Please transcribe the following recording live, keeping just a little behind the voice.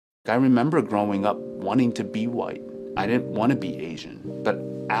I remember growing up wanting to be white. I didn't want to be Asian. But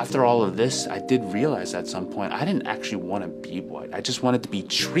after all of this, I did realize at some point I didn't actually want to be white. I just wanted to be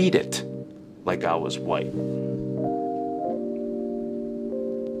treated like I was white.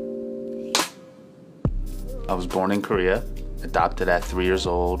 I was born in Korea, adopted at 3 years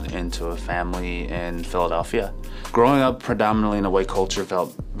old into a family in Philadelphia. Growing up predominantly in a white culture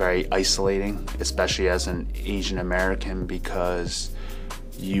felt very isolating, especially as an Asian American, because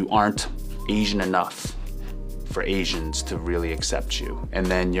you aren't Asian enough for Asians to really accept you. And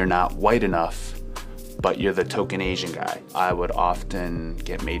then you're not white enough, but you're the token Asian guy. I would often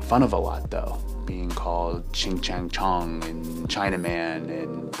get made fun of a lot though, being called Ching Chang Chong and Chinaman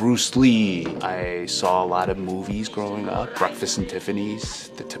and Bruce Lee. I saw a lot of movies growing up, Breakfast and Tiffany's,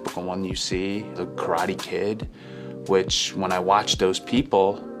 the typical one you see, The Karate Kid, which when I watched those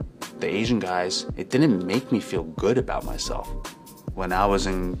people, the Asian guys, it didn't make me feel good about myself. When I was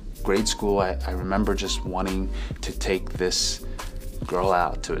in grade school, I remember just wanting to take this girl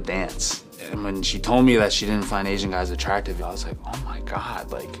out to a dance. And when she told me that she didn't find Asian guys attractive, I was like, oh my God,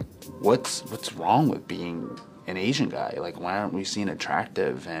 like, what's wrong with being an Asian guy? Like, why aren't we seen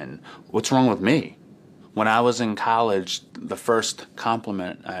attractive? And what's wrong with me? When I was in college, the first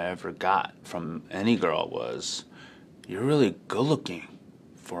compliment I ever got from any girl was, you're really good looking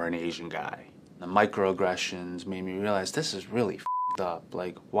for an Asian guy. The microaggressions made me realize this is really up.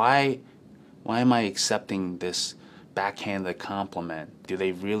 Like, why am I accepting this backhanded compliment? Do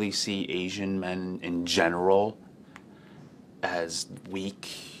they really see Asian men in general as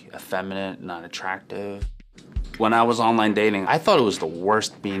weak, effeminate, not attractive? When I was online dating, I thought it was the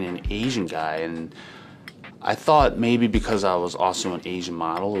worst being an Asian guy, and I thought maybe because I was also an Asian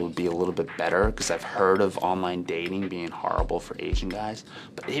model, it would be a little bit better, because I've heard of online dating being horrible for Asian guys,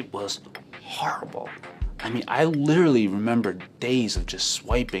 but it was horrible. I mean, I literally remember days of just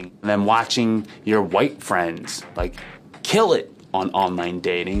swiping and then watching your white friends like kill it on online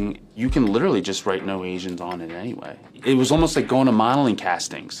dating. You can literally just write no Asians on it anyway. It was almost like going to modeling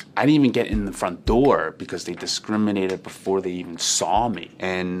castings. I didn't even get in the front door because they discriminated before they even saw me.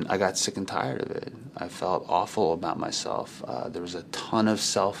 And I got sick and tired of it. I felt awful about myself. There was a ton of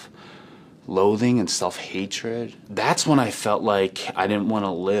self-loathing and self-hatred. That's when I felt like I didn't want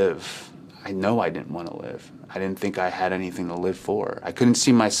to live. I know I didn't want to live. I didn't think I had anything to live for. I couldn't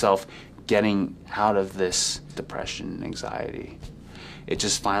see myself getting out of this depression and anxiety. It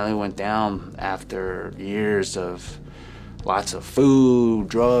just finally went down after years of lots of food,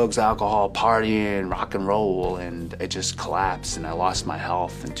 drugs, alcohol, partying, rock and roll, and it just collapsed, and I lost my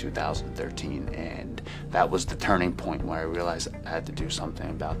health in 2013, and that was the turning point where I realized I had to do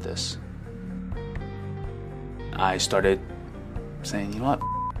something about this. I started saying, you know what?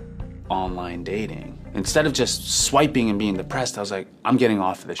 Online dating. Instead of just swiping and being depressed, I was like, I'm getting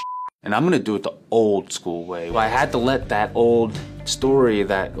off of this and I'm gonna do it the old school way. I had to let that old story,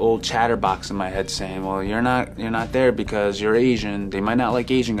 that old chatterbox in my head saying, well, you're not there because you're Asian, they might not like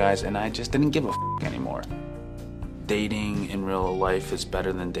Asian guys, and I just didn't give a anymore. Dating in real life is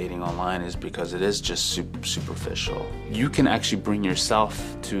better than dating online is because it is just superficial. You can actually bring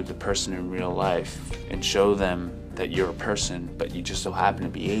yourself to the person in real life and show them that you're a person, but you just so happen to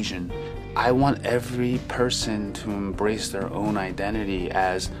be Asian. I want every person to embrace their own identity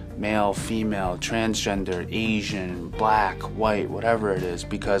as male, female, transgender, Asian, black, white, whatever it is,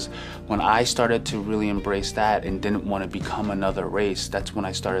 because when I started to really embrace that and didn't want to become another race, that's when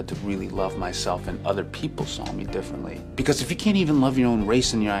I started to really love myself and other people saw me differently. Because if you can't even love your own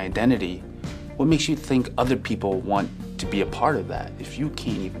race and your identity, what makes you think other people want to be a part of that if you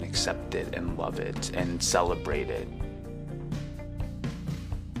can't even accept it and love it and celebrate it?